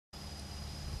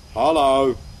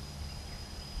Hello,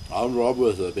 I'm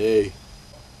ROBwithaB.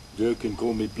 You can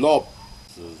call me Blob.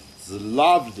 It's a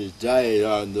lovely day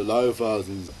out in the loafers,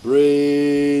 and the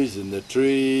breeze and the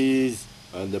trees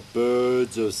and the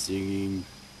birds are singing,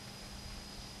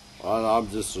 and I'm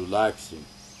just relaxing.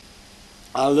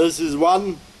 And this is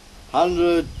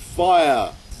 100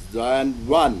 fire and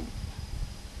 1.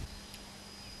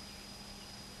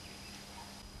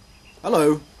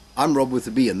 Hello, I'm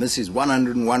ROBwithaB, and this is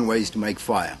 101 ways to make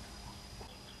fire.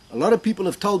 A lot of people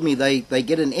have told me they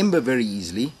get an ember very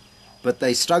easily, but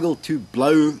they struggle to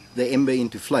blow the ember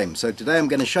into flame. So today I'm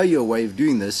going to show you a way of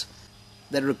doing this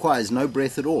that requires no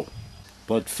breath at all.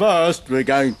 But first we're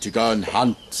going to go and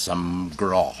hunt some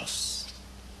grass.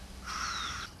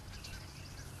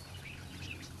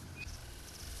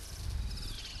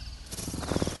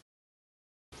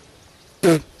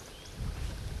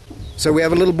 So we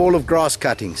have a little ball of grass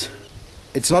cuttings.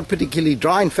 It's not particularly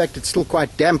dry, in fact it's still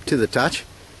quite damp to the touch,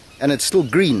 and it's still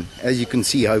green, as you can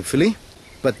see hopefully.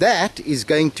 But that is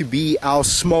going to be our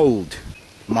smold.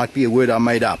 Might be a word I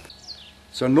made up.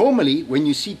 So normally when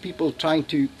you see people trying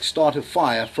to start a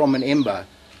fire from an ember,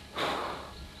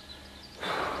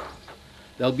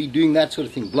 they'll be doing that sort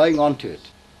of thing, blowing onto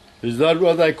it. Is that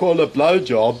what they call a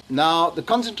blowjob? Now the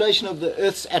concentration of the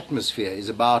Earth's atmosphere is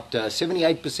about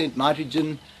 78%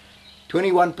 nitrogen,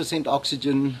 21%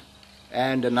 oxygen,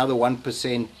 and another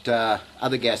 1%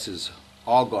 other gases,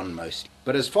 argon most.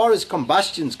 But as far as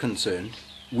combustion is concerned,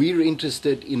 we're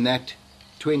interested in that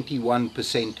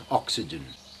 21% oxygen.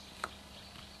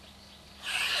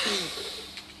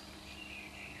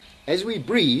 As we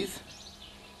breathe,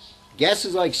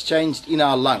 gases are exchanged in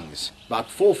our lungs. About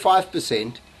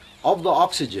 4-5% of the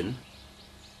oxygen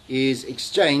is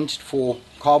exchanged for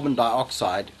carbon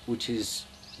dioxide, which is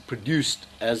produced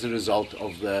as a result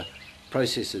of the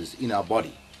processes in our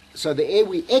body. So the air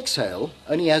we exhale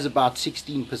only has about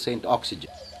 16% oxygen.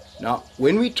 Now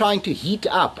when we're trying to heat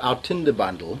up our tinder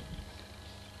bundle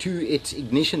to its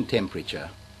ignition temperature,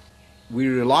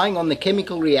 we're relying on the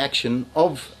chemical reaction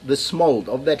of the smold,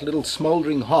 of that little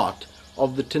smoldering heart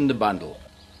of the tinder bundle.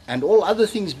 And all other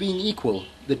things being equal,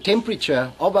 the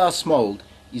temperature of our smold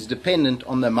is dependent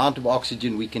on the amount of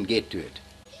oxygen we can get to it.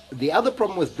 The other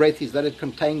problem with breath is that it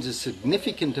contains a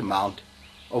significant amount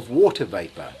of water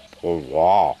vapor. Oh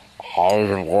wow,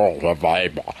 water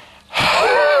vapor.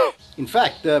 In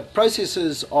fact, the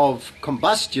processes of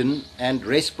combustion and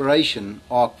respiration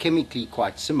are chemically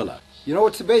quite similar. You know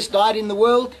what's the best diet in the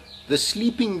world? The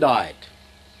sleeping diet.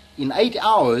 In 8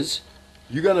 hours,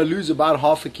 you're going to lose about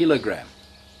half a kilogram.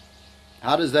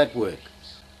 How does that work?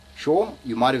 Sure,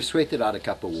 you might have sweated out a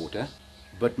cup of water,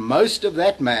 but most of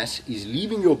that mass is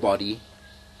leaving your body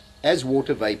as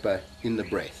water vapor in the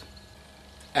breath.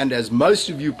 And as most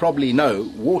of you probably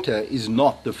know, water is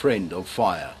not the friend of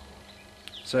fire.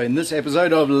 So in this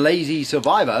episode of Lazy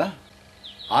Survivor,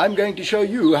 I'm going to show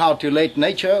you how to let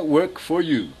nature work for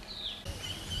you.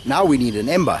 Now we need an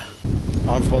ember.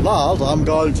 And for that I'm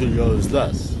going to use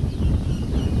this.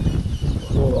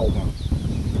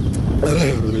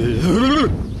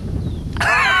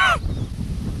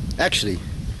 Actually,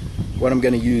 what I'm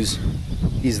going to use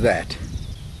is that.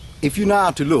 If you know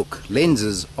how to look,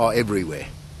 lenses are everywhere.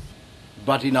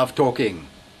 But enough talking.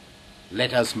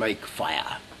 Let us make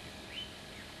fire.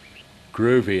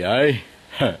 Groovy,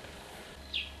 eh?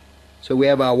 So we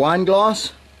have our wine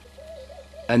glass,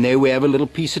 and there we have a little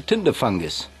piece of tinder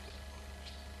fungus.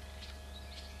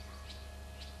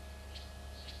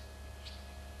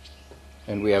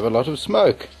 And we have a lot of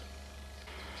smoke.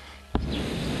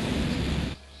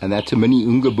 And that's a mini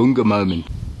Oonga Boonga moment.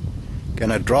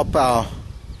 Gonna drop our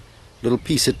little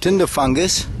piece of tinder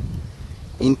fungus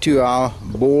into our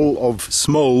ball of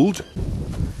smold,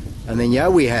 and then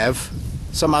here we have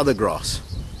some other grass,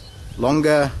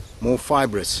 longer, more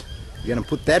fibrous. We're going to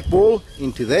put that ball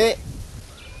into there,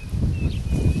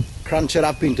 crunch it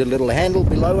up into a little handle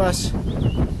below us,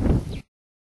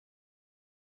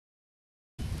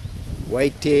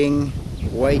 waiting,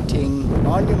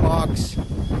 on your marks,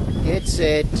 get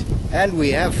set, and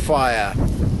we have fire,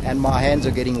 and my hands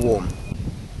are getting warm.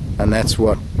 And that's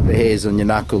what the hairs on your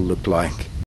knuckle look like.